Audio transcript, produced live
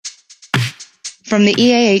From the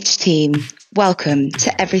EAH team, welcome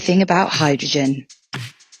to Everything About Hydrogen.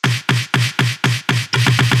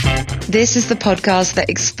 This is the podcast that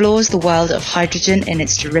explores the world of hydrogen and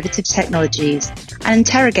its derivative technologies and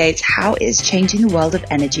interrogates how it is changing the world of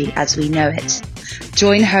energy as we know it.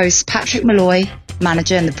 Join host Patrick Malloy,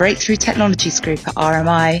 manager in the Breakthrough Technologies Group at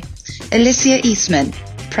RMI, Alicia Eastman,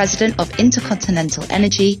 president of Intercontinental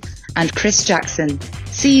Energy, and Chris Jackson,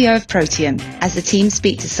 CEO of Protium, as the team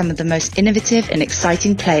speak to some of the most innovative and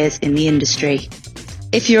exciting players in the industry.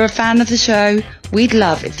 If you're a fan of the show, we'd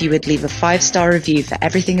love if you would leave a 5-star review for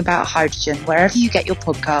Everything About Hydrogen wherever you get your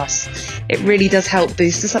podcasts. It really does help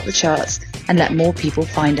boost us up the charts and let more people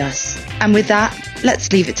find us. And with that, let's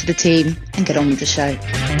leave it to the team and get on with the show.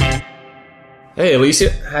 Hey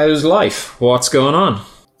Alicia, how's life? What's going on?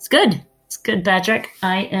 It's good. It's good, Patrick.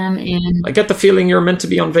 I get the feeling you're meant to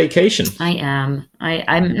be on vacation. I am.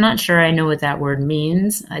 I'm not sure I know what that word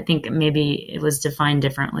means. I think maybe it was defined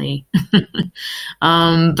differently.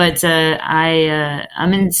 I'm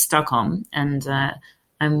in Stockholm, and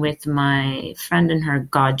I'm with my friend and her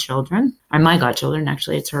godchildren. Or my godchildren,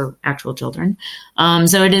 actually. It's her actual children.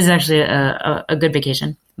 So it is actually a good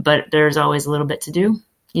vacation. But there's always a little bit to do,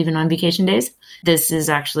 even on vacation days. This is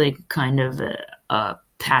actually kind of a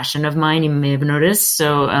passion of mine, you may have noticed.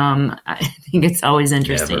 So I think it's always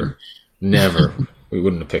interesting. Never. We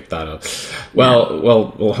wouldn't have picked that up. Well,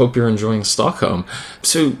 we'll hope you're enjoying Stockholm.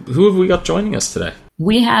 So who have we got joining us today?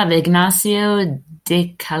 We have Ignacio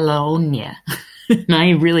de Calonje. And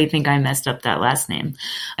I really think I messed up that last name.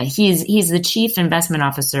 He's the Chief Investment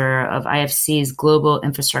Officer of IFC's Global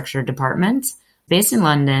Infrastructure Department, based in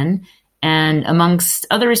London. And amongst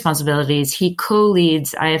other responsibilities, he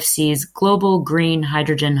co-leads IFC's Global Green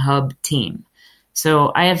Hydrogen Hub team.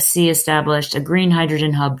 So IFC established a Green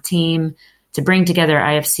Hydrogen Hub team to bring together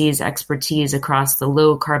IFC's expertise across the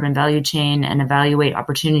low carbon value chain and evaluate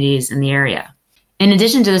opportunities in the area. In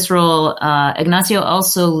addition to this role, Ignacio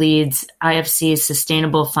also leads IFC's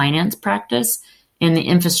sustainable finance practice in the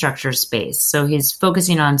infrastructure space. So he's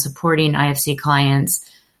focusing on supporting IFC clients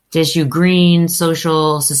to issue green,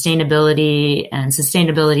 social, sustainability, and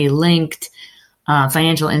sustainability-linked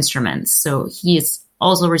financial instruments. So he is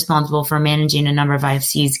also responsible for managing a number of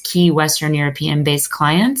IFC's key Western European-based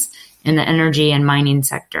clients in the energy and mining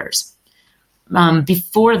sectors.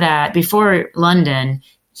 Before London,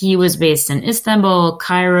 he was based in Istanbul,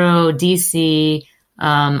 Cairo, DC,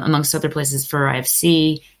 amongst other places for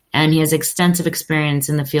IFC, and he has extensive experience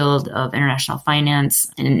in the field of international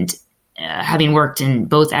finance and having worked in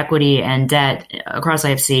both equity and debt across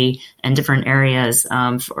IFC and different areas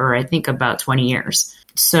for, I think, about 20 years.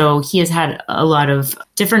 So he has had a lot of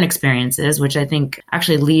different experiences, which I think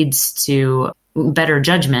actually leads to better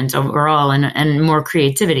judgment overall and more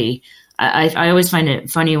creativity. I always find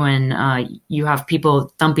it funny when you have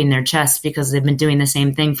people thumping their chests because they've been doing the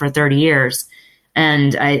same thing for 30 years.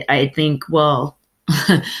 And I think, well,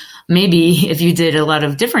 maybe if you did a lot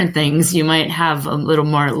of different things, you might have a little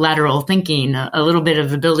more lateral thinking, a little bit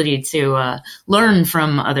of ability to learn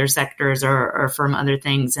from other sectors or from other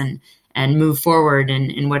things and move forward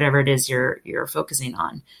in whatever it is you're focusing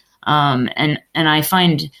on. And I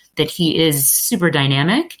find that he is super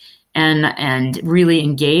dynamic and really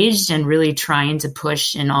engaged and really trying to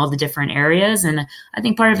push in all the different areas. And I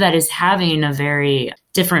think part of that is having a very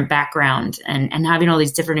different background and having all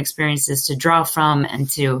these different experiences to draw from and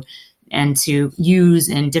to use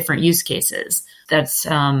in different use cases. That's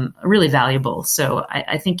really valuable. So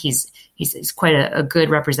I think he's quite a good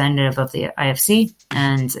representative of the IFC,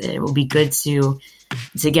 and it will be good to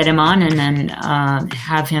get him on and then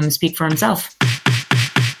have him speak for himself.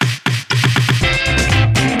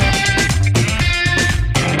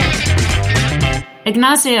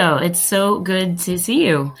 Ignacio, it's so good to see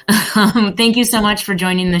you. Thank you so much for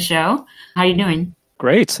joining the show. How are you doing?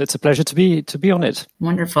 Great. It's a pleasure to be on it.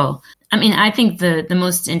 Wonderful. I mean, I think the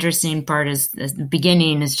most interesting part is the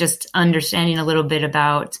beginning is just understanding a little bit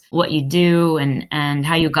about what you do and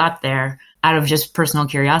how you got there out of just personal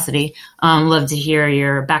curiosity. Love to hear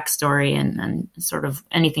your backstory and sort of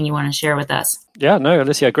anything you want to share with us. Yeah, no,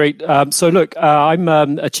 Alicia, great. So look, I'm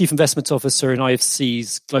a Chief Investment Officer in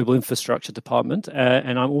IFC's Global Infrastructure Department,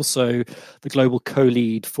 and I'm also the global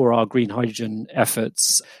co-lead for our green hydrogen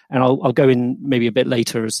efforts. And I'll go in maybe a bit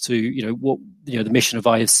later as to what the mission of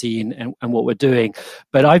IFC and what we're doing.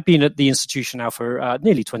 But I've been at the institution now for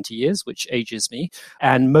nearly 20 years, which ages me,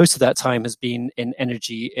 and most of that time has been in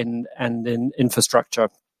energy and in infrastructure.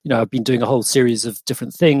 I've been doing a whole series of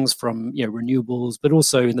different things from, renewables, but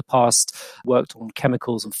also in the past worked on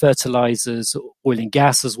chemicals and fertilizers, oil and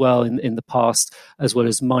gas as well in the past, as well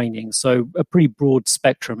as mining. So a pretty broad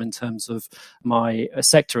spectrum in terms of my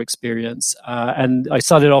sector experience. And I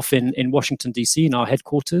started off in Washington, D.C., in our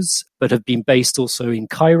headquarters, but have been based also in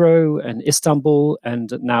Cairo and Istanbul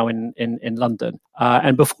and now in London.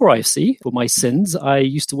 And before IFC, for my sins, I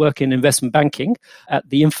used to work in investment banking at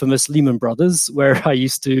the infamous Lehman Brothers, where I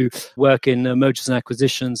used to work in mergers and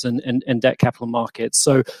acquisitions and debt capital markets.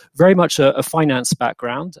 So very much a finance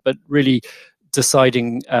background, but really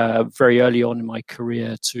deciding very early on in my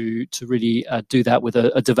career to really do that with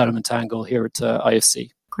a development angle here at IFC.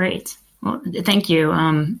 Great. Well, thank you,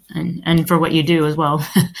 and for what you do as well.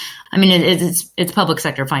 I mean, it's public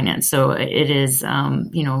sector finance, so it is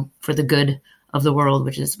for the good of the world,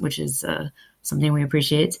 which is something we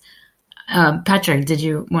appreciate. Patrick, did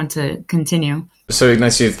you want to continue? So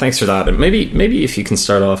Ignacio, thanks for that. And maybe if you can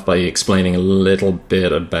start off by explaining a little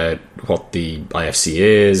bit about what the IFC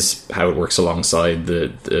is, how it works alongside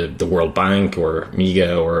the World Bank or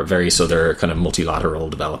MIGA or various other kind of multilateral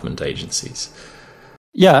development agencies.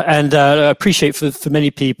 Yeah, and I appreciate for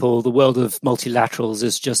many people, the world of multilaterals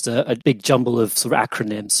is just a big jumble of sort of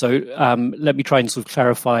acronyms. So let me try and sort of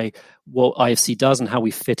clarify what IFC does and how we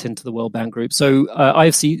fit into the World Bank Group. So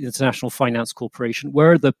IFC, International Finance Corporation,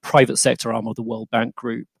 we're the private sector arm of the World Bank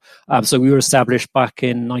Group. So we were established back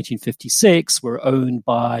in 1956. We're owned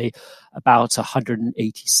by about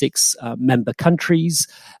 186 member countries.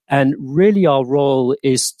 And really our role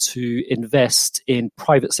is to invest in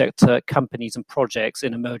private sector companies and projects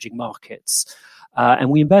in emerging markets. And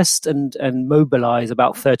we invest and mobilize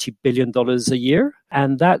about $30 billion a year.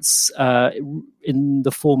 And that's in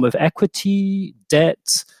the form of equity,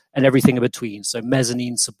 debt, and everything in between. So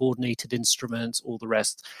mezzanine, subordinated instruments, all the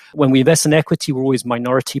rest. When we invest in equity, we're always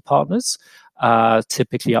minority partners,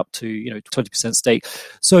 typically up to 20% stake.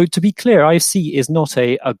 So to be clear, IFC is not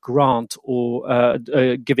a grant or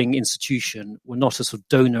a giving institution. We're not a sort of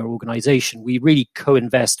donor organization. We really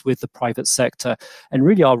co-invest with the private sector. And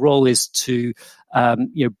really our role is to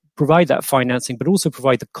provide that financing, but also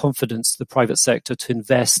provide the confidence to the private sector to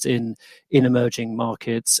invest in emerging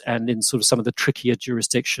markets and in sort of some of the trickier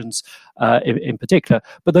jurisdictions in particular.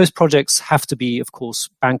 But those projects have to be, of course,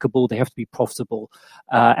 bankable. They have to be profitable.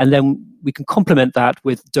 And then we can complement that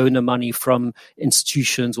with donor money from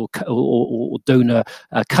institutions or donor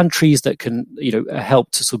countries that can,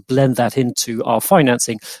 help to sort of blend that into our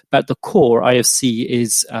financing. But the core IFC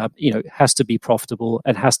is, has to be profitable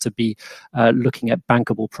and has to be looking at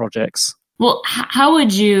bankable projects. Well, how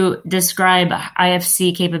would you describe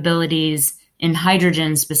IFC capabilities in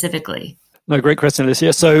hydrogen specifically? No, great question,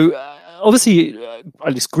 Alicia. So obviously,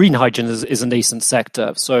 at least green hydrogen is a nascent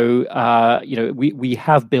sector. So, we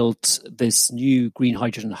have built this new green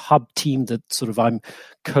hydrogen hub team that sort of I'm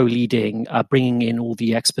co-leading, bringing in all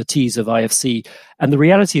the expertise of IFC. And the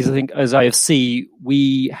reality is, I think, as IFC,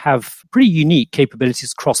 we have pretty unique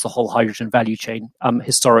capabilities across the whole hydrogen value chain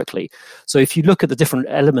historically. So, if you look at the different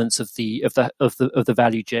elements of the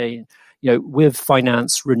value chain, we've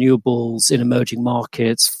financed renewables in emerging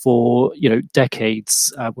markets for,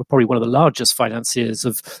 decades. We're probably one of the largest financiers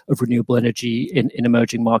of renewable energy in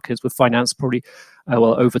emerging markets. We've financed probably,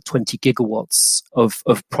 over 20 gigawatts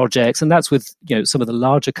of projects. And that's with, some of the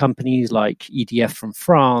larger companies like EDF from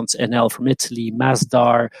France, Enel from Italy,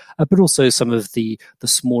 Masdar, but also some of the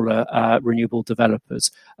smaller renewable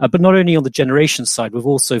developers. But not only on the generation side, we've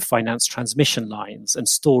also financed transmission lines and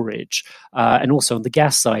storage. And also on the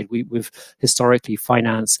gas side, we've historically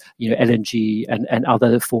financed, LNG and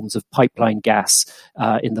other forms of pipeline gas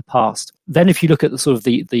in the past. Then if you look at the sort of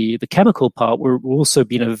the chemical part, we've also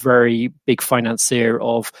been a very big financier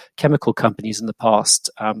of chemical companies in the past.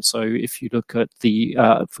 So if you look at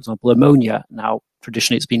for example, ammonia now,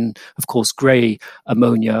 traditionally it's been, of course, grey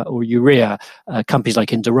ammonia or urea. Companies like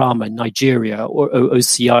Indorama in Nigeria or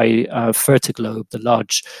OCI Fertiglobe, the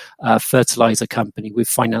large fertilizer company, we've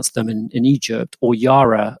financed them in Egypt. Or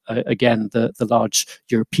Yara, again, the large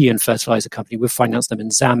European fertilizer company, we've financed them in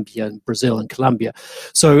Zambia and Brazil and Colombia.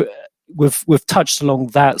 So we've touched along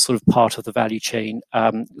that sort of part of the value chain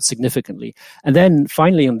significantly. And then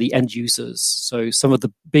finally on the end users, so some of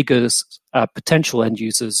the biggest potential end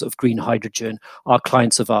users of green hydrogen are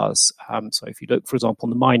clients of ours. So if you look, for example, in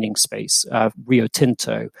the mining space, Rio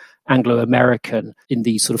Tinto, Anglo-American, in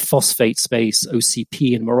the sort of phosphate space,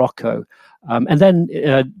 OCP in Morocco, And then,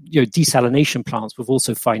 desalination plants we've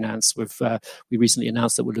also financed. We recently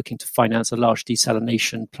announced that we're looking to finance a large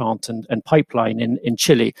desalination plant and pipeline in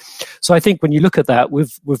Chile. So I think when you look at that,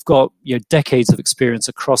 we've got decades of experience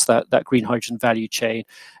across that green hydrogen value chain,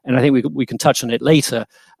 and I think we can touch on it later.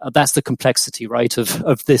 That's the complexity, right,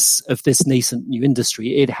 of this nascent new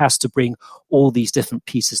industry. It has to bring all these different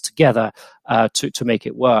pieces together to make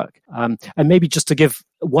it work. And maybe just to give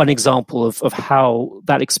one example of how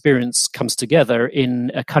that experience comes together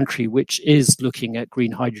in a country which is looking at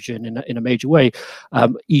green hydrogen in a major way.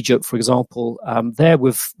 Egypt, for example,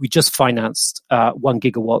 we just financed 1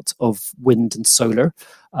 gigawatt of wind and solar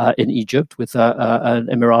in Egypt with an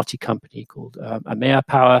Emirati company called Amea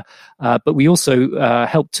Power. But we also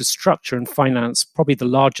helped to structure and finance probably the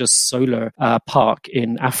largest solar park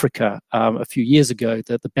in Africa a few years ago,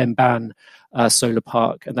 the Bemban solar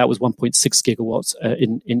park, and that was 1.6 gigawatts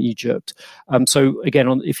in Egypt. So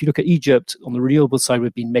again, if you look at Egypt, on the renewable side,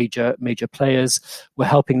 we've been major players. We're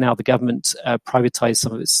helping now the government privatize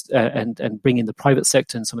some of its and bring in the private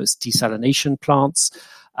sector in some of its desalination plants.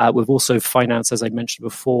 We've also financed, as I mentioned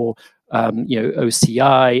before,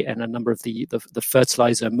 OCI and a number of the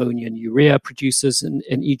fertilizer, ammonia and urea producers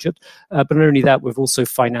in Egypt. But not only that, we've also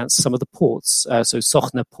financed some of the ports. So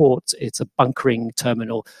Sokhna Port, it's a bunkering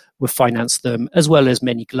terminal. We've financed them, as well as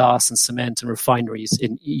many glass and cement and refineries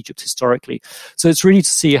in Egypt historically. So it's really to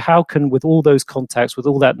see how can, with all those contacts, with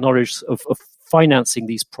all that knowledge of financing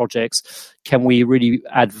these projects, can we really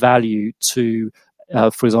add value to,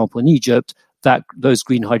 for example, in Egypt, those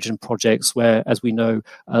green hydrogen projects where, as we know,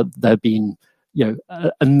 there have been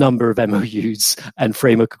a number of MOUs and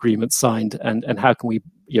framework agreements signed, and how can we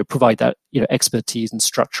provide that expertise in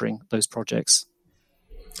structuring those projects?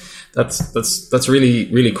 That's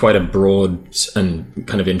really quite a broad and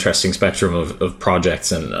kind of interesting spectrum of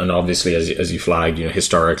projects, and obviously as you flagged,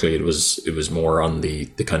 historically it was more on the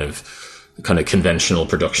kind of conventional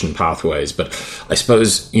production pathways. But I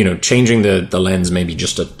suppose changing the lens maybe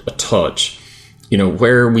just a touch.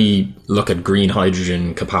 Where we look at green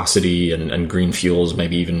hydrogen capacity and green fuels,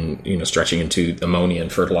 maybe even, stretching into ammonia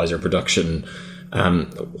and fertilizer production,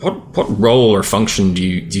 what role or function do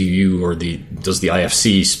you or does the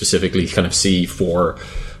IFC specifically kind of see for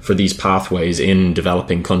these pathways in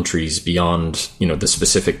developing countries beyond, the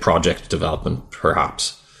specific project development,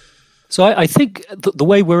 perhaps? So I think the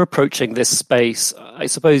way we're approaching this space, I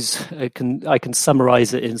suppose I can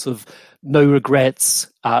summarize it in sort of no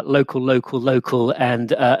regrets, local,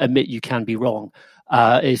 and admit you can be wrong.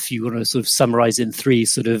 If you want to sort of summarize in three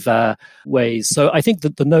sort of ways. So I think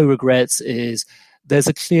that the no regrets is there's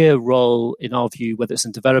a clear role in our view, whether it's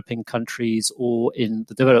in developing countries or in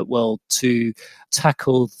the developed world, to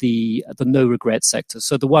tackle the no regret sector.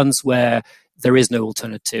 So the ones where there is no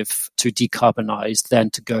alternative to decarbonize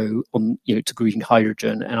than to go on, to green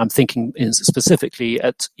hydrogen. And I'm thinking specifically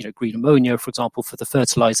at, green ammonia, for example, for the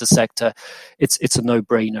fertilizer sector. It's a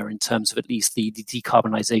no-brainer in terms of at least the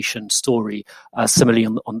decarbonization story. Similarly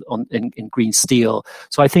in green steel.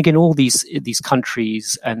 So I think in all these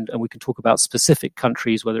countries, and we can talk about specific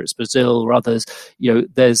countries, whether it's Brazil or others,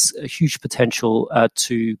 there's a huge potential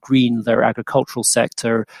to green their agricultural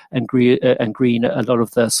sector and green a lot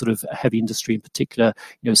of the sort of heavy industry, in particular,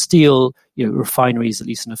 steel, refineries, at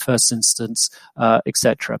least in the first instance,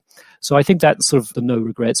 etc. So I think that's sort of the no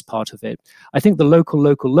regrets part of it. I think the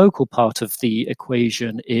local part of the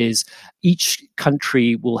equation is each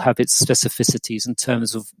country will have its specificities in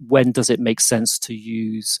terms of when does it make sense to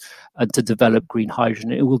use to develop green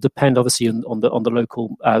hydrogen. It will depend obviously on the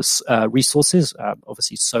local resources,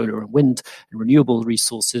 obviously solar and wind and renewable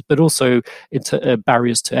resources, but also into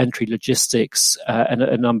barriers to entry, logistics, and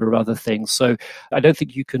a number of other things. So I don't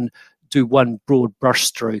think you can do one broad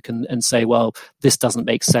brushstroke and say, well, this doesn't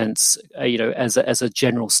make sense, as a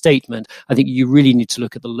general statement. I think you really need to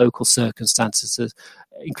look at the local circumstances,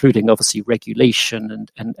 including obviously regulation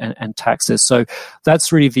and taxes. So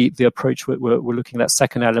that's really the approach we're looking at. That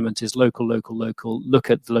second element is local, look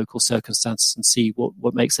at the local circumstances and see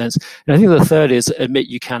what makes sense. And I think the third is admit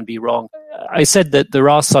you can be wrong. I said that there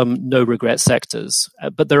are some no regret sectors,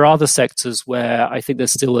 but there are other sectors where I think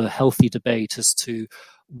there's still a healthy debate as to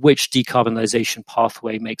which decarbonization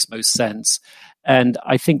pathway makes most sense. And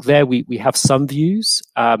I think there we have some views.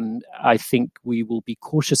 I think we will be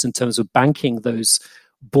cautious in terms of banking those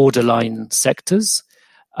borderline sectors.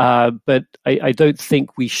 But I don't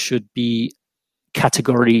think we should be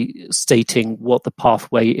categorically stating what the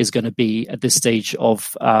pathway is going to be at this stage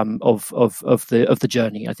of the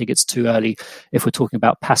journey. I think it's too early if we're talking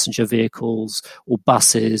about passenger vehicles or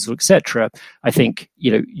buses or etc. I think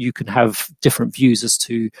you can have different views as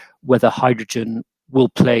to whether hydrogen will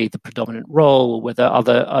play the predominant role, or whether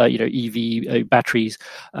other EV batteries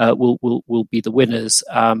will be the winners.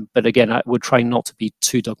 But again, we're trying not to be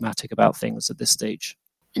too dogmatic about things at this stage.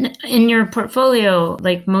 In your portfolio,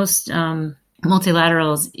 like most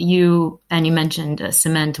multilaterals, you mentioned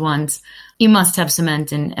cement once. You must have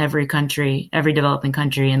cement in every country, every developing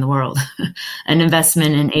country in the world. An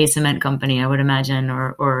investment in a cement company, I would imagine,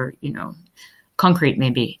 or concrete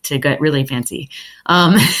maybe, to get really fancy.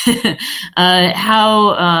 How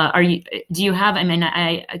are you? Do you have? I mean,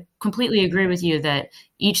 I completely agree with you that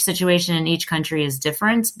each situation in each country is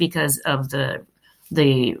different because of the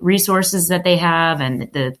resources that they have and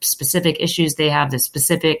the specific issues they have, the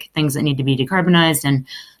specific things that need to be decarbonized, and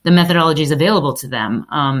the methodologies available to them.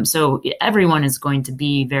 So everyone is going to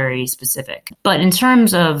be very specific. But in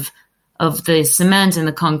terms of the cement and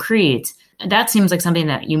the concrete, that seems like something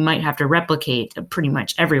that you might have to replicate pretty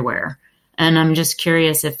much everywhere. And I'm just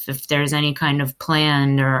curious if there's any kind of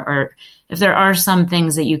plan or if there are some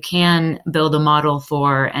things that you can build a model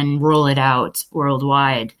for and roll it out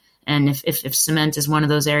worldwide. And if cement is one of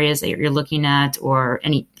those areas that you're looking at, or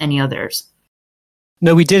any others.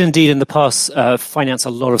 No, we did indeed in the past finance a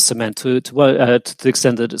lot of cement to the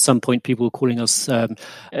extent that at some point people were calling us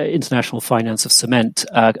International Finance of Cement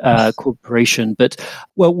Corporation. But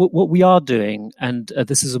what we are doing, and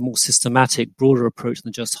this is a more systematic, broader approach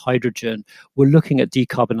than just hydrogen, we're looking at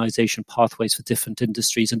decarbonization pathways for different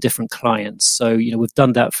industries and different clients. So, we've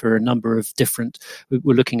done that for a number of different,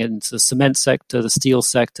 we're looking into the cement sector, the steel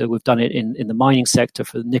sector. We've done it in the mining sector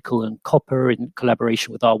for nickel and copper in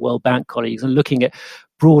collaboration with our World Bank colleagues, and looking at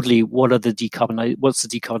broadly, what's the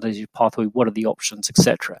decarbonization pathway, what are the options,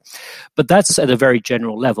 etc. But that's at a very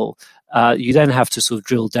general level. You then have to sort of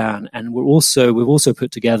drill down, and we've also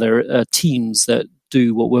put together teams that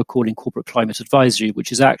do what we're calling corporate climate advisory,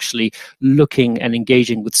 which is actually looking and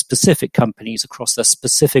engaging with specific companies across their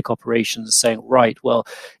specific operations, saying, right, well,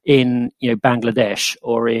 in Bangladesh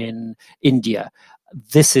or in India,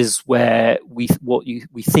 this is where we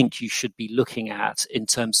think you should be looking at in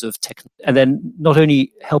terms of tech, and then not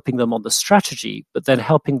only helping them on the strategy, but then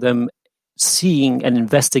helping them seeing and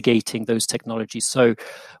investigating those technologies. So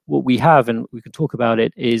what we have, and we can talk about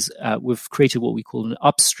it, is we've created what we call an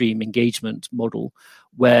upstream engagement model,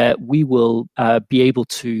 where we will be able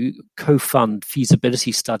to co-fund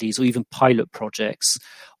feasibility studies or even pilot projects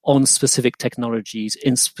on specific technologies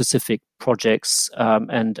in specific projects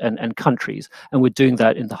and countries, and we're doing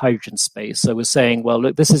that in the hydrogen space. So we're saying, well,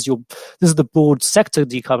 look, this is the broad sector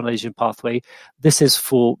decarbonization pathway. This is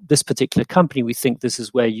for this particular company. We think this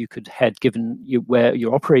is where you could head, given where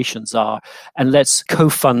your operations are, and let's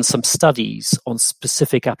co-fund some studies on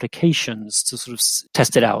specific applications to sort of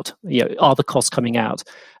test it out. Are the costs coming out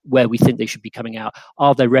where we think they should be coming out?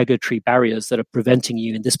 Are there regulatory barriers that are preventing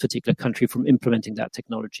you in this particular country from implementing that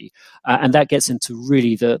technology? And that gets into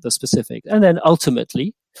really the specific. And then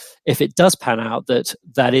ultimately, if it does pan out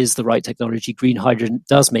that is the right technology, green hydrogen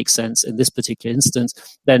does make sense in this particular instance,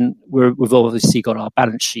 then we've obviously got our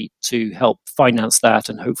balance sheet to help finance that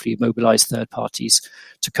and hopefully mobilize third parties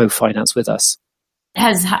to co-finance with us.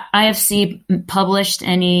 Has IFC published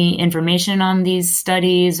any information on these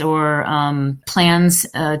studies or plans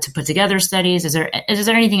to put together studies? Is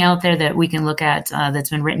there anything out there that we can look at that's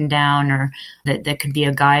been written down, or that could be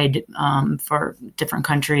a guide for different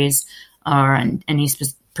countries or any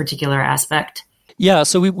particular aspect? Yeah,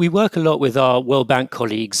 so we work a lot with our World Bank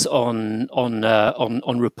colleagues on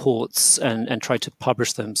reports and try to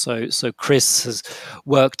publish them. So Chris has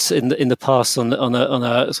worked in the past on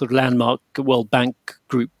a sort of landmark World Bank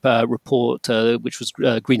group report, which was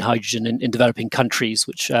green hydrogen in developing countries,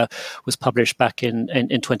 which was published back in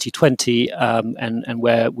 2020, and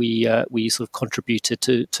where we sort of contributed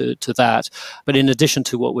to that. But in addition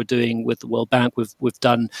to what we're doing with the World Bank, we've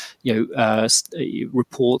done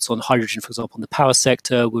reports on hydrogen, for example, in the power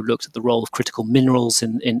sector. We've looked at the role of critical minerals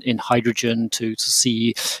in hydrogen to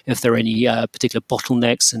see if there are any particular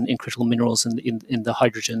bottlenecks in critical minerals in the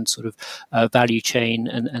hydrogen sort of value chain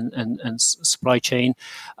and supply chain.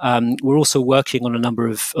 We're also working on a number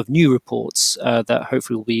of new reports that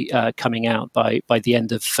hopefully will be coming out by the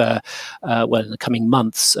end of in the coming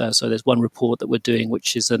months. So there's one report that we're doing,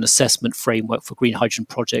 which is an assessment framework for green hydrogen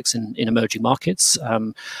projects in emerging markets,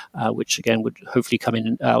 which again would hopefully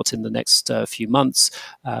come out in the next few months.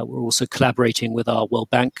 We're also collaborating with our World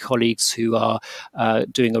Bank colleagues who are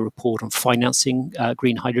doing a report on financing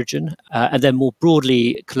green hydrogen, and then more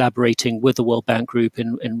broadly collaborating with the World Bank Group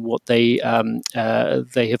in what they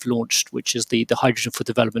they have launched, which is the Hydrogen for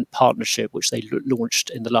Development Partnership, which they launched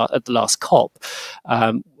at the last COP,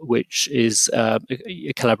 which is a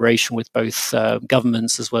collaboration with both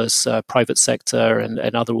governments as well as private sector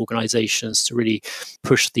and other organizations to really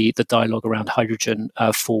push the dialogue around hydrogen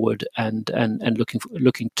forward and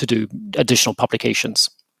looking to do additional publications.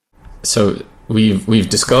 So we've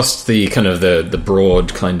discussed the kind of the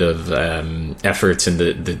broad kind of efforts in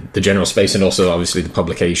the general space, and also obviously the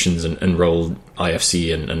publications and role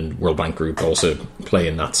IFC and World Bank Group also play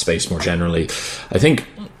in that space more generally. I think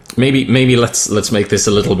maybe let's make this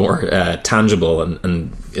a little more tangible,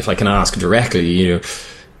 and if I can ask directly,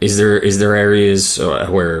 is there areas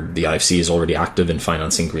where the IFC is already active in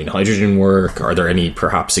financing green hydrogen work? Are there any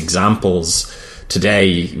perhaps examples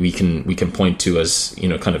today we can point to as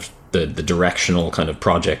kind of the directional kind of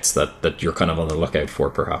projects that you're kind of on the lookout for,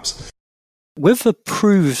 perhaps? We've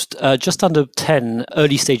approved just under 10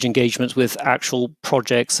 early stage engagements with actual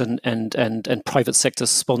projects and private sector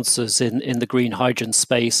sponsors in the green hydrogen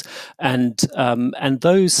space, and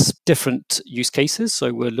those different use cases.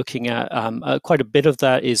 So we're looking at quite a bit of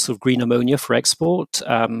that is sort of green ammonia for export,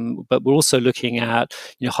 but we're also looking at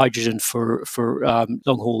hydrogen for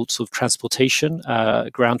long haul sort of transportation,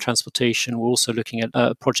 ground transportation. We're also looking at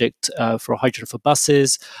a project for hydrogen for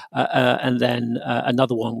buses, and then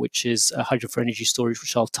another one which is hydrogen for energy storage,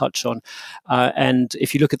 which I'll touch on. And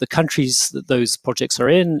if you look at the countries that those projects are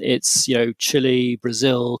in, it's Chile,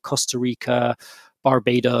 Brazil, Costa Rica,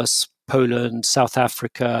 Barbados, Poland, South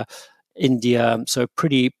Africa, India, so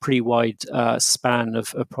pretty wide span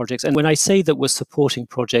of projects. And when I say that we're supporting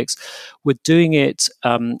projects, we're doing it,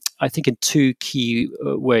 I think, in two key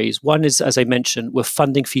ways. One is, as I mentioned, we're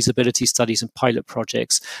funding feasibility studies and pilot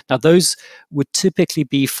projects. Now, those would typically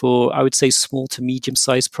be for, I would say, small to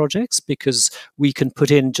medium-sized projects, because we can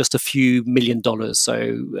put in just a few $1 million.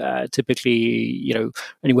 So typically,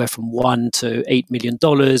 anywhere from $1 to $8 million,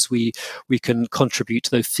 we can contribute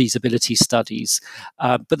to those feasibility studies.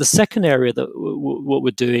 But the second area that what we're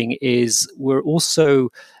doing is we're also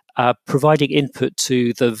providing input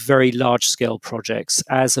to the very large-scale projects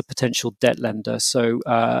as a potential debt lender. So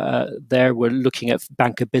there we're looking at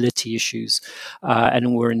bankability issues,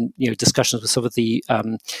 and we're in discussions with some of the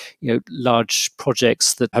large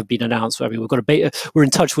projects that have been announced. I mean, we're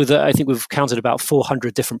in touch with I think we've counted about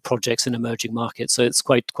 400 different projects in emerging markets, so it's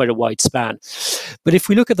quite a wide span. But if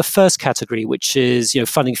we look at the first category, which is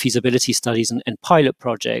funding feasibility studies and pilot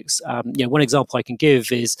projects, one example I can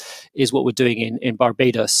give is what we're doing in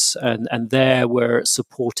Barbados. And there we're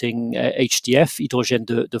supporting HDF,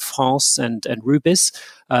 Hydrogène de France, and Rubis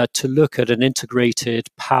to look at an integrated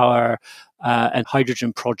power and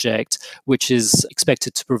hydrogen project, which is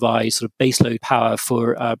expected to provide sort of baseload power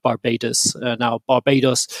for Barbados. Now,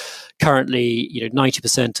 Barbados currently,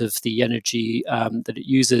 90% of the energy that it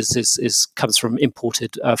uses comes from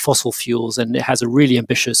imported fossil fuels, and it has a really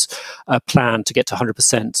ambitious plan to get to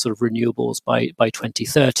 100% sort of renewables by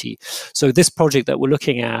 2030. So this project that we're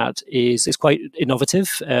looking at is quite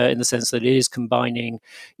innovative in the sense that it is combining,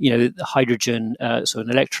 hydrogen, so an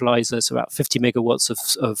electrolyzer, so about 50 megawatts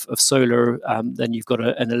of solar. Then you've got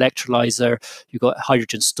an electrolyzer, you've got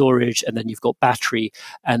hydrogen storage, and then you've got battery.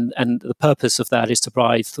 And the purpose of that is to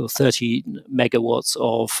provide 30 megawatts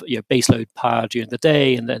of baseload power during the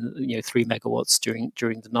day, and then 3 megawatts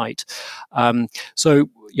during the night. So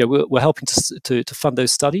we're helping to fund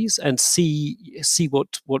those studies and see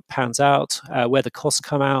what pans out, where the costs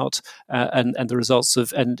come out, and the results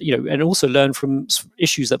of, and also learn from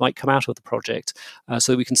issues that might come out of the project,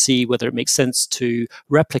 so that we can see whether it makes sense to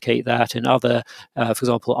replicate that in other, for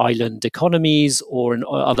example, island economies or in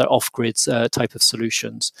other off-grid type of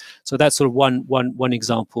solutions. So that's sort of one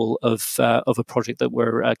example of a project that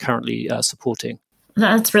we're currently supporting.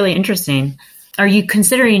 That's really interesting. Are you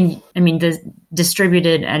considering, the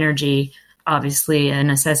distributed energy, obviously a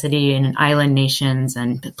necessity in island nations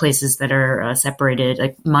and places that are separated,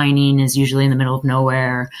 like mining is usually in the middle of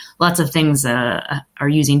nowhere. Lots of things are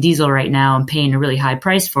using diesel right now and paying a really high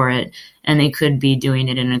price for it, and they could be doing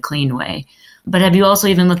it in a clean way. But have you also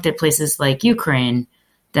even looked at places like Ukraine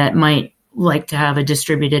that might like to have a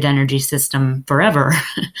distributed energy system forever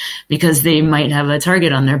because they might have a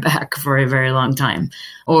target on their back for a very long time,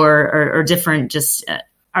 or different, just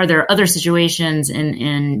are there other situations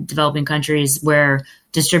in developing countries where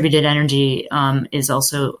distributed energy is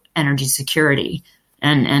also energy security,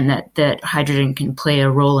 and that hydrogen can play a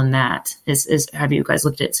role in that? Have you guys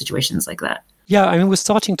looked at situations like that? Yeah, I mean, we're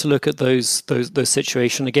starting to look at those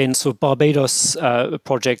situations again. So Barbados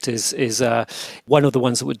project is one of the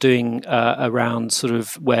ones that we're doing around sort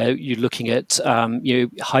of where you're looking at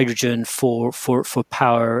hydrogen for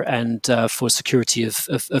power and for security of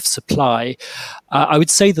supply. I would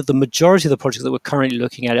say that the majority of the projects that we're currently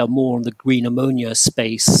looking at are more on the green ammonia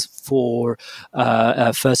space for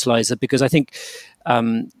fertilizer, because I think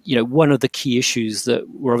one of the key issues that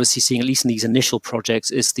we're obviously seeing, at least in these initial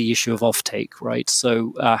projects, is the issue of offtake, right?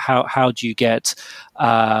 So how do you get,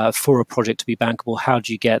 for a project to be bankable, how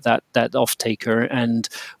do you get that off-taker? And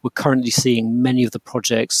we're currently seeing many of the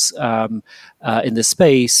projects in this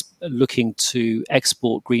space looking to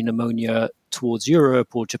export green ammonia towards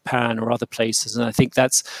Europe or Japan or other places, and I think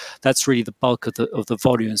that's really the bulk of the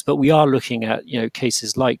volumes. But we are looking at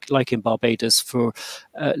cases like in Barbados for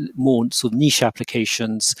more sort of niche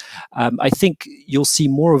applications. I think you'll see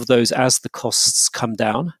more of those as the costs come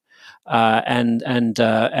down. And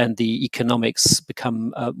the economics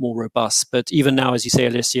become more robust. But even now, as you say,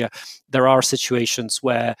 Alicia, there are situations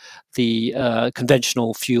where the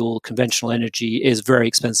conventional fuel, conventional energy is very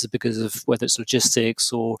expensive because of whether it's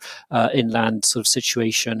logistics or inland sort of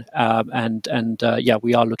situation.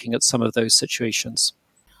 We are looking at some of those situations.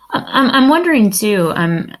 I'm wondering too,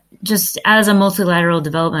 just as a multilateral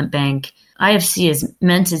development bank, IFC is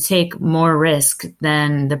meant to take more risk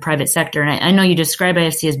than the private sector. And I know you describe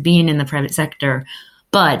IFC as being in the private sector,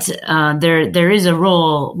 but there is a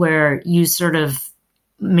role where you sort of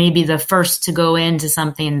may be the first to go into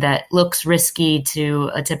something that looks risky to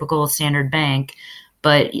a typical standard bank,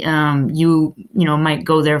 but you might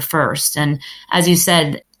go there first. And as you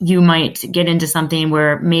said, you might get into something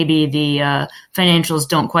where maybe the financials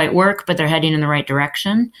don't quite work, but they're heading in the right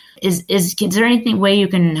direction. Is there anything way you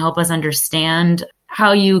can help us understand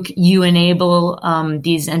how you enable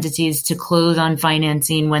these entities to close on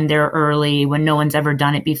financing when they're early, when no one's ever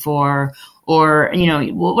done it before? Or,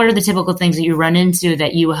 what are the typical things that you run into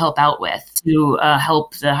that you help out with to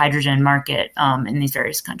help the hydrogen market in these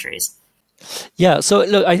various countries? Yeah, so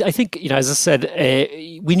look, I think, as I said,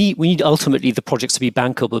 we need ultimately the projects to be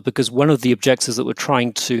bankable, because one of the objectives that we're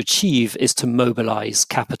trying to achieve is to mobilize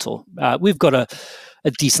capital. We've got a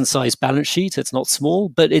decent sized balance sheet. It's not small,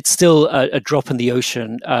 but it's still a drop in the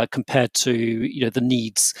ocean compared to the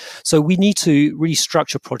needs. So we need to really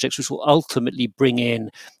structure projects which will ultimately bring in,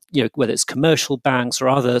 whether it's commercial banks or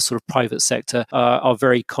other sort of private sector, are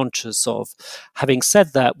very conscious of. Having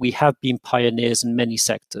said that, we have been pioneers in many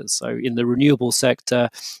sectors. So in the renewable sector,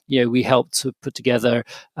 we helped to put together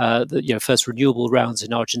the first renewable rounds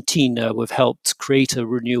in Argentina. We've helped create a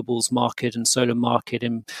renewables market and solar market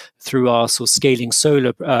through our sort of scaling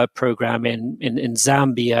solar program in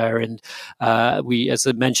Zambia, and we, as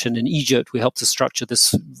I mentioned, in Egypt, we helped to structure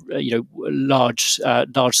this large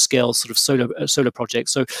scale sort of solar project.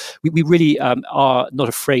 So we really are not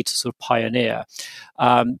afraid to sort of pioneer.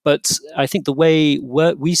 But I think the way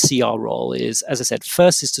we see our role is, as I said,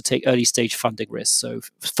 first is to take early stage funding risks. So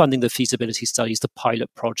funding the feasibility studies, the pilot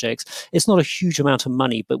projects. It's not a huge amount of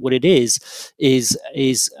money, but what it is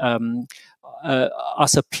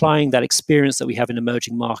us applying that experience that we have in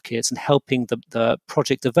emerging markets and helping the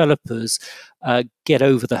project developers get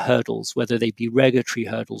over the hurdles, whether they be regulatory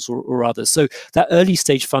hurdles or others. So that early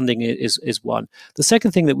stage funding is one. The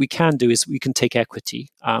second thing that we can do is we can take equity.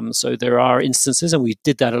 So there are instances, and we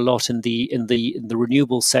did that a lot in the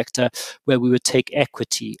renewable sector, where we would take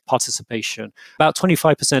equity participation. About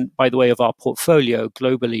 25%, by the way, of our portfolio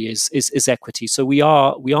globally is equity. So we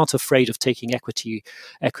aren't afraid of taking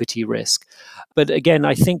equity risk. But again,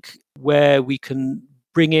 I think where we can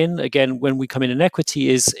bring in, again, when we come in equity,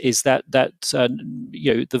 is that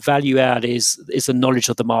the value add is the knowledge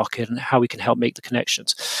of the market and how we can help make the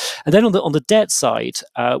connections. And then on the debt side,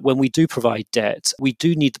 when we do provide debt, we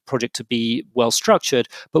do need the project to be well structured,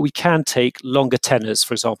 but we can take longer tenors,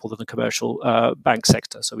 for example, than the commercial bank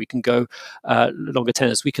sector. So we can go longer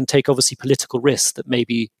tenors. We can take obviously political risks that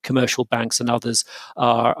maybe commercial banks and others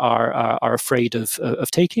are afraid of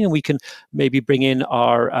taking, and we can maybe bring in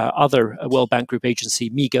our other World Bank Group agency,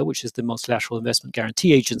 MIGA, which is the Multilateral Investment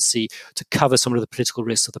Guarantee Agency, to cover some of the political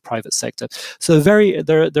risks of the private sector. So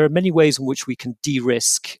there are many ways in which we can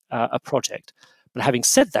de-risk a project. But having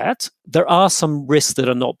said that, there are some risks that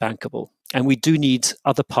are not bankable, and we do need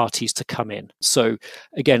other parties to come in. So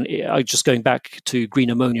again, just going back to green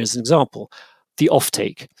ammonia as an example, the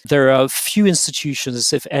offtake. There are few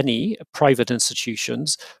institutions, if any, private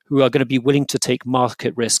institutions, who are going to be willing to take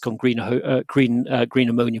market risk on green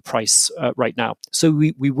ammonia price right now. So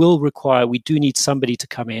we do need somebody to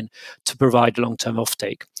come in to provide long-term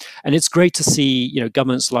offtake. And it's great to see,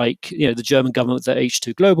 governments like, the German government, the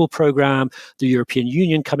H2 Global program, the European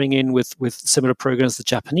Union coming in with similar programs. The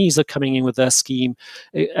Japanese are coming in with their scheme,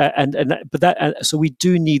 so we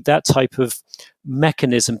do need that type of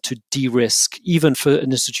mechanism to de-risk, even for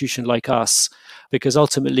an institution like us, because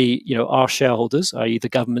ultimately, our shareholders, i.e., the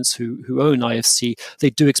governments who own IFC, they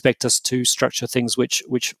do expect us to structure things which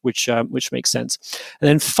make sense. And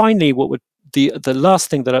then finally, the last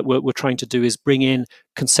thing that we're trying to do is bring in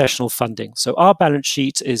concessional funding. So our balance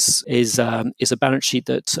sheet is a balance sheet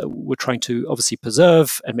that we're trying to obviously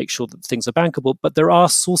preserve and make sure that things are bankable. But there are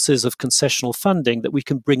sources of concessional funding that we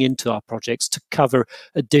can bring into our projects to cover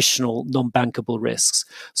additional non-bankable risks.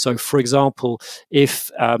 So, for example,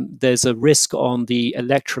 if there's a risk on the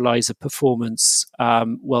electrolyzer performance,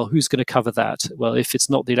 who's going to cover that? Well, if it's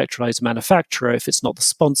not the electrolyzer manufacturer, if it's not the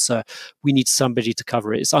sponsor, we need somebody to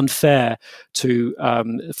cover it. It's unfair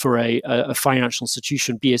for a financial institution,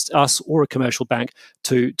 be it us or a commercial bank,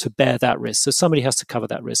 to bear that risk. So somebody has to cover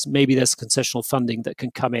that risk. Maybe there's concessional funding that can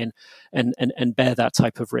come in and bear that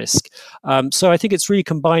type of risk. So I think it's really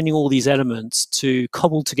combining all these elements to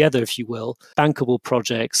cobble together, if you will, bankable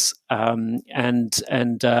projects and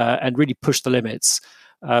really push the limits.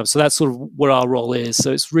 So that's sort of what our role is.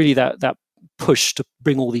 So it's really that push to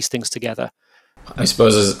bring all these things together. I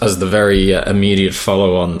suppose as the very immediate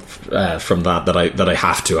follow-on from that I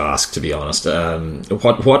have to ask, to be honest,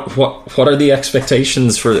 what are the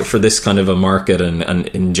expectations for this kind of a market and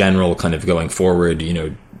in general, kind of going forward?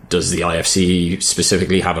 Does the IFC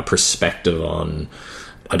specifically have a perspective on,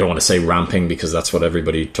 I don't want to say ramping because that's what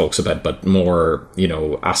everybody talks about, but more,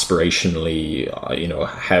 aspirationally,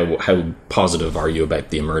 how positive are you about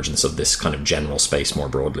the emergence of this kind of general space more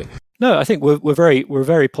broadly? No, I think we're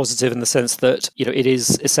very positive in the sense that it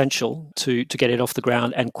is essential to get it off the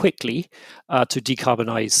ground and quickly to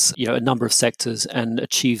decarbonize a number of sectors and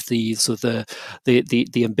achieve the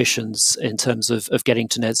ambitions in terms of getting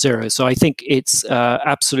to net zero. So I think it's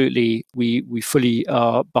absolutely we fully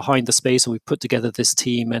are behind the space, and we put together this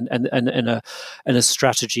team and a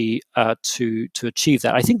strategy to achieve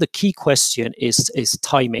that. I think the key question is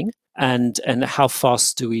timing. And how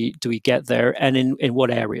fast do we get there, and in what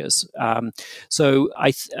areas? So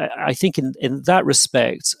I think in that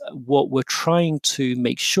respect, what we're trying to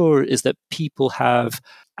make sure is that people have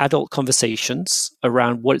adult conversations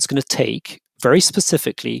around what it's going to take, very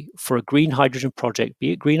specifically, for a green hydrogen project,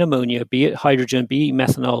 be it green ammonia, be it hydrogen, be it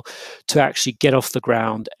methanol, to actually get off the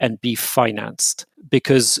ground and be financed.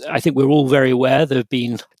 Because I think we're all very aware there have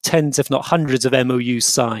been tens, if not hundreds, of MOUs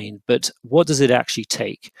signed, but what does it actually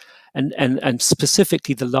take? And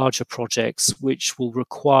specifically the larger projects, which will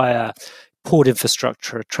require port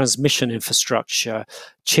infrastructure, transmission infrastructure,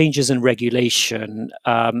 changes in regulation,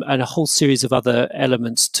 and a whole series of other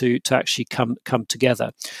elements to actually come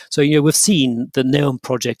together. So we've seen the NEOM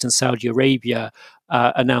project in Saudi Arabia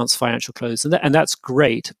announce financial close, and that's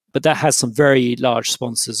great. But that has some very large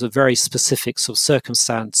sponsors, a very specific sort of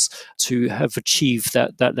circumstance to have achieved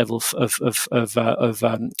that level of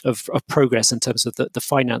progress in terms of the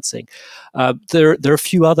financing. There are a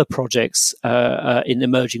few other projects in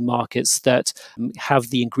emerging markets that have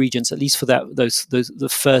the ingredients, at least for the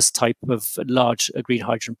first type of large green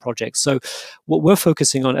hydrogen projects. So what we're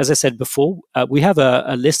focusing on, as I said before, we have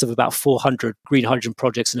a list of about 400 green hydrogen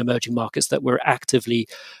projects in emerging markets that we're actively,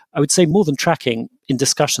 I would say, more than tracking, in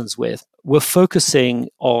discussions with. We're focusing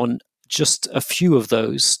on just a few of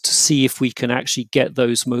those to see if we can actually get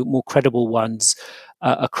those more credible ones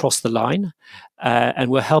across the line. And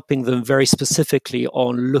we're helping them very specifically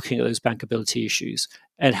on looking at those bankability issues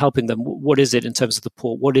and helping them. What is it in terms of the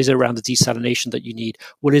port? What is it around the desalination that you need?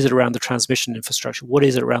 What is it around the transmission infrastructure? What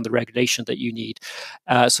is it around the regulation that you need?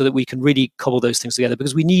 So that we can really cobble those things together,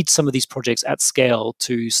 because we need some of these projects at scale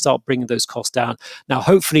to start bringing those costs down. Now,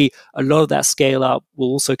 hopefully, a lot of that scale up will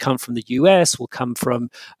also come from the US, will come from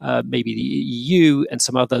maybe the EU and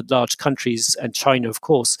some other large countries, and China, of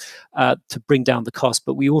course, to bring down the cost.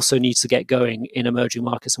 But we also need to get going in emerging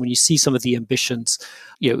markets. And when you see some of the ambitions,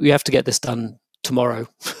 we have to get this done tomorrow.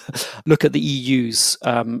 Look at the EU's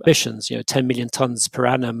ambitions, 10 million tons per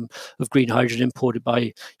annum of green hydrogen imported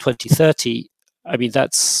by 2030. I mean,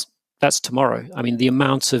 that's tomorrow. I mean, the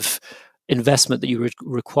amount of investment that you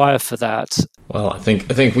require for that. Well, I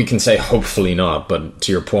think we can say hopefully not, but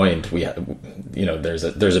to your point, there's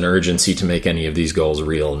an urgency to make any of these goals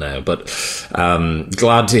real now. But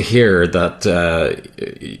glad to hear that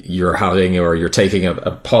you're taking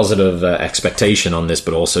a positive expectation on this,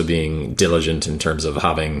 but also being diligent in terms of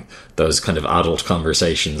having those kind of adult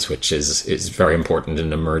conversations, which is very important in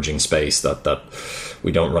an emerging space, that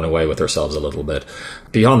we don't run away with ourselves a little bit.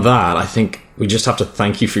 Beyond that, I think we just have to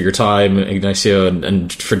thank you for your time, Ignacio,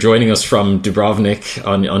 and for joining us from Dubrovnik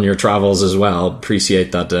on your travels as well.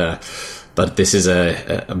 Appreciate that this is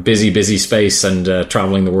a busy space, and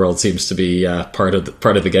traveling the world seems to be part of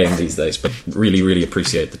the game these days. But really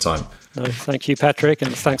appreciate the time. No, thank you, Patrick,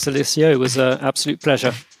 and thanks, Ignacio. It was an absolute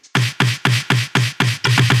pleasure.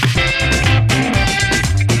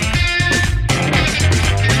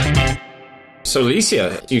 So,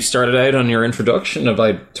 Alicia, you started out on your introduction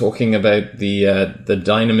about talking about the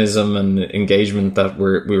dynamism and engagement that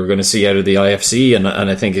we were going to see out of the IFC, and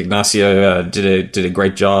I think Ignacio did a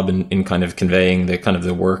great job in kind of conveying the kind of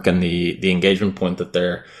the work and the engagement point that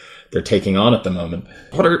they're taking on at the moment.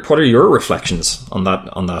 What are your reflections on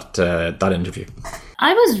that interview?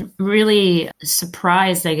 I was really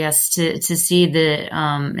surprised, I guess, to see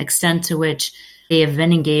the extent to which they have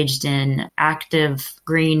been engaged in active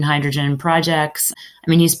green hydrogen projects. I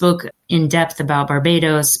mean, he spoke in depth about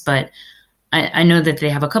Barbados, but I know that they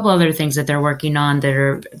have a couple other things that they're working on that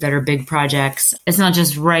are big projects. It's not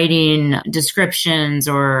just writing descriptions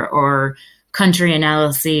or country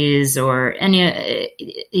analyses or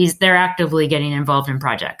they're actively getting involved in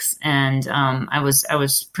projects. And I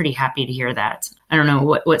was pretty happy to hear that. I don't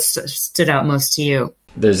know what stood out most to you.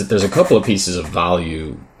 There's a couple of pieces of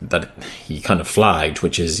value that he kind of flagged,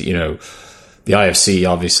 which is, the IFC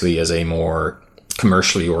obviously as a more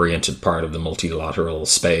commercially oriented part of the multilateral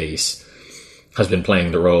space has been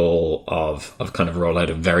playing the role of kind of rollout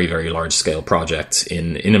of very, very large scale projects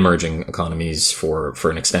in emerging economies for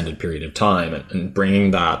an extended period of time, and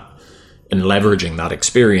bringing that and leveraging that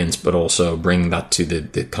experience, but also bring that to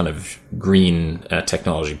the kind of green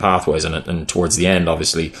technology pathways. And towards the end,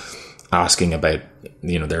 obviously, asking about,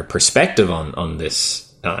 their perspective on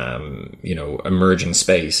this, emerging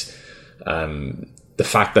space. The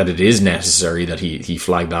fact that it is necessary, that he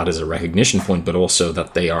flagged that as a recognition point, but also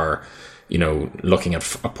that they are, looking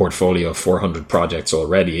at a portfolio of 400 projects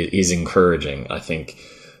already is encouraging. I think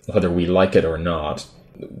whether we like it or not,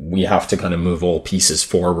 we have to kind of move all pieces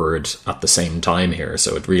forward at the same time here.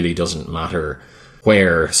 So it really doesn't matter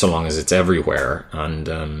where, so long as it's everywhere. And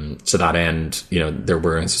to that end, there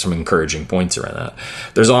were some encouraging points around that.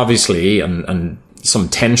 There's obviously and some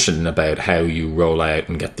tension about how you roll out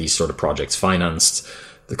and get these sort of projects financed.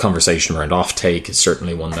 The conversation around offtake is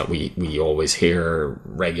certainly one that we always hear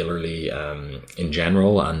regularly in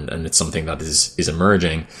general, and it's something that is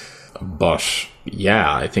emerging. But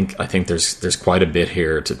yeah, I think there's quite a bit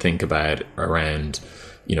here to think about around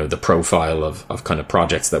the profile of kind of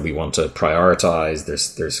projects that we want to prioritize.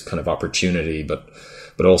 There's kind of opportunity, but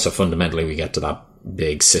also fundamentally we get to that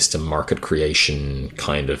big system market creation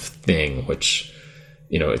kind of thing, which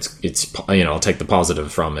it's I'll take the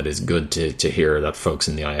positive from it. It's good to hear that folks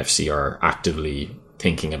in the IFC are actively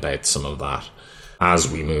thinking about some of that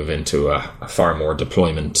as we move into a far more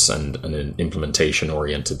deployment and an implementation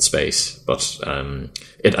oriented space. But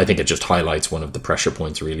I think it just highlights one of the pressure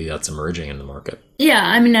points really that's emerging in the market. Yeah,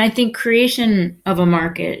 I mean, I think creation of a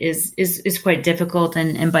market is quite difficult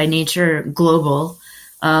and by nature global.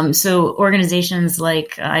 So organizations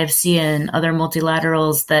like IFC and other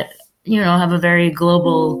multilaterals that have a very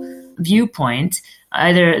global viewpoint,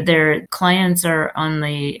 either their clients are on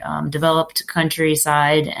the developed country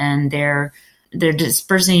side and they're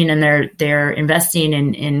dispersing and they're investing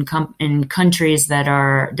in countries that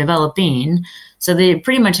are developing. So they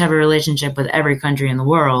pretty much have a relationship with every country in the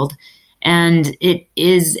world. And it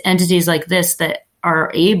is entities like this that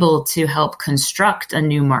are able to help construct a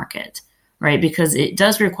new market, right? Because it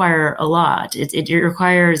does require a lot. It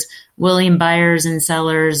requires willing buyers and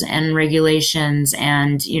sellers and regulations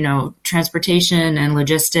and, transportation and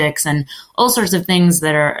logistics and all sorts of things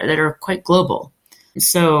that are quite global.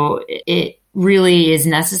 So it really is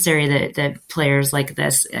necessary that players like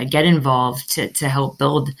this get involved to help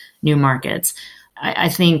build new markets. I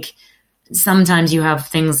think sometimes you have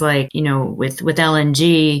things like, with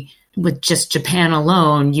LNG, with just Japan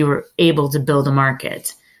alone, you were able to build a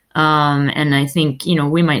market. And I think,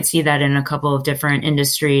 we might see that in a couple of different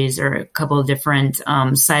industries or a couple of different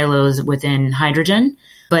silos within hydrogen.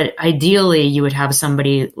 But ideally, you would have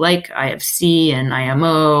somebody like IFC and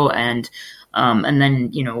IMO and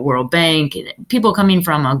then, World Bank, people coming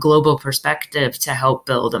from a global perspective to help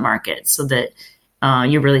build a market so that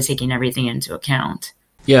you're really taking everything into account.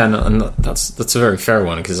 Yeah, and that's a very fair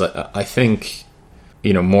one, because I think,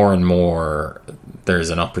 more and more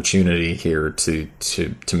there's an opportunity here to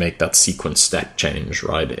make that sequence step change,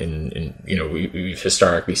 right? We've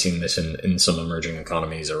historically seen this in some emerging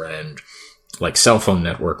economies around like cell phone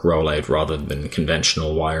network rollout rather than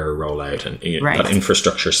conventional wire rollout, and that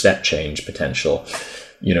infrastructure step change potential.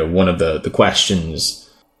 One of the questions,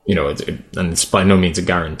 and it's by no means a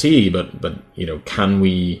guarantee, but can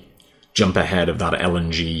we jump ahead of that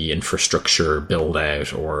LNG infrastructure build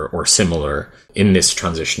out or similar in this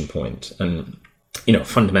transition point? And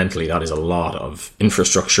fundamentally that is a lot of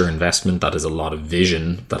infrastructure investment, that is a lot of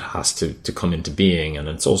vision that has to come into being, and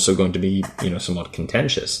it's also going to be somewhat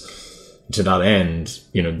contentious. To that end,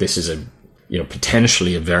 this is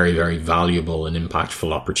potentially a very, very valuable and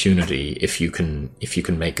impactful opportunity if you can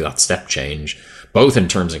make that step change, both in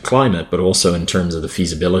terms of climate, but also in terms of the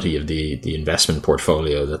feasibility of the investment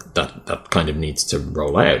portfolio that kind of needs to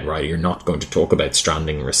roll out, right? You're not going to talk about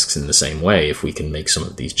stranding risks in the same way if we can make some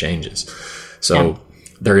of these changes. So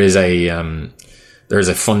there is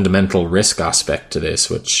a fundamental risk aspect to this,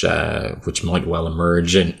 which might well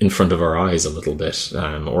emerge in front of our eyes a little bit,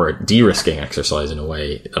 or a de-risking exercise in a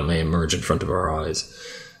way that may emerge in front of our eyes.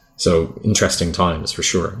 So interesting times for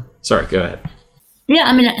sure. Sorry, go ahead. Yeah,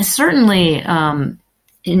 I mean, certainly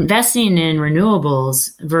investing in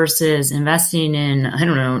renewables versus investing in,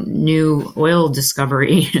 new oil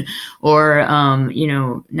discovery or,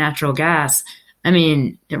 natural gas. I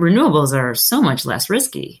mean, renewables are so much less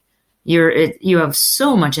risky. You have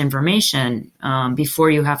so much information before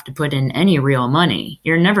you have to put in any real money.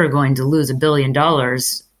 You're never going to lose $1 billion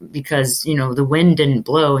because, the wind didn't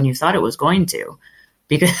blow and you thought it was going to.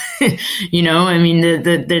 Because,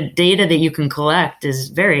 the data that you can collect is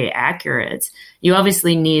very accurate. You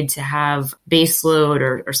obviously need to have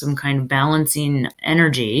baseload or some kind of balancing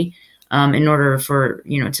energy in order for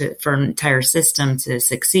an entire system to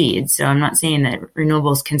succeed. So I'm not saying that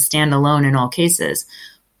renewables can stand alone in all cases,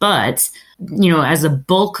 but, as a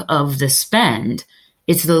bulk of the spend,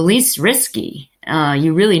 it's the least risky.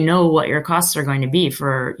 You really know what your costs are going to be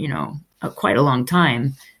for, quite a long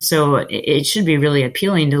time. So it should be really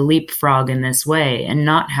appealing to leapfrog in this way and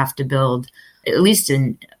not have to build, at least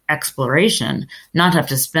in exploration, not have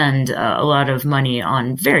to spend a lot of money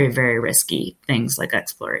on very, very risky things like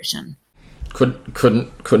exploration.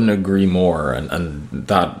 Couldn't agree more. And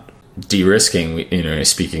that de-risking,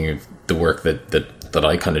 speaking of the work that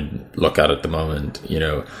I kind of look at the moment,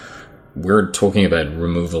 we're talking about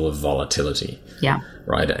removal of volatility. Yeah.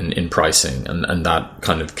 Right. And in pricing and that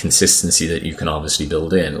kind of consistency that you can obviously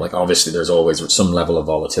build in. Like, obviously there's always some level of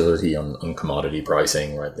volatility on commodity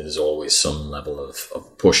pricing, right? There's always some level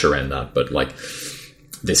of push around that. But like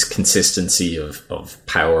this consistency of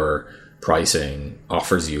power pricing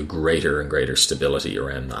offers you greater and greater stability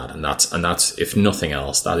around that. And that's, if nothing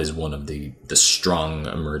else, that is one of the strong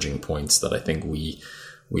emerging points that I think we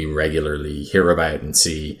regularly hear about and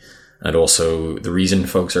see. And also the reason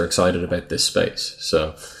folks are excited about this space.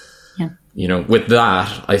 So, with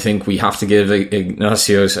that, I think we have to give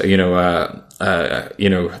Ignacio, the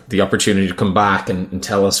opportunity to come back and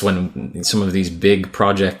tell us when some of these big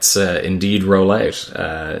projects indeed roll out.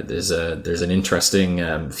 There's an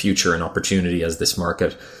interesting future and opportunity as this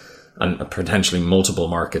market and potentially multiple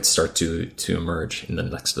markets start to emerge in the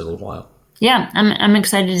next little while. Yeah, I'm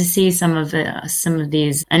excited to see some of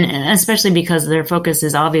these, and especially because their focus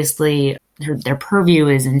is obviously their purview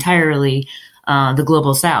is entirely the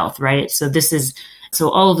global South, right? So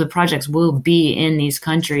all of the projects will be in these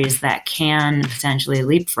countries that can potentially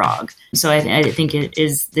leapfrog. So I think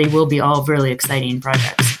they will be all really exciting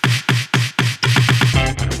projects.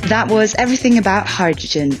 That was Everything About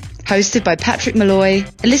Hydrogen, hosted by Patrick Malloy,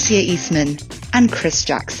 Alicia Eastman, and Chris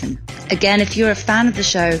Jackson. Again, if you're a fan of the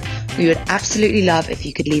show, we would absolutely love if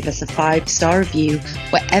you could leave us a 5-star review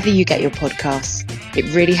wherever you get your podcasts.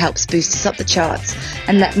 It really helps boost us up the charts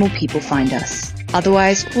and let more people find us.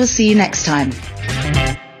 Otherwise, we'll see you next time.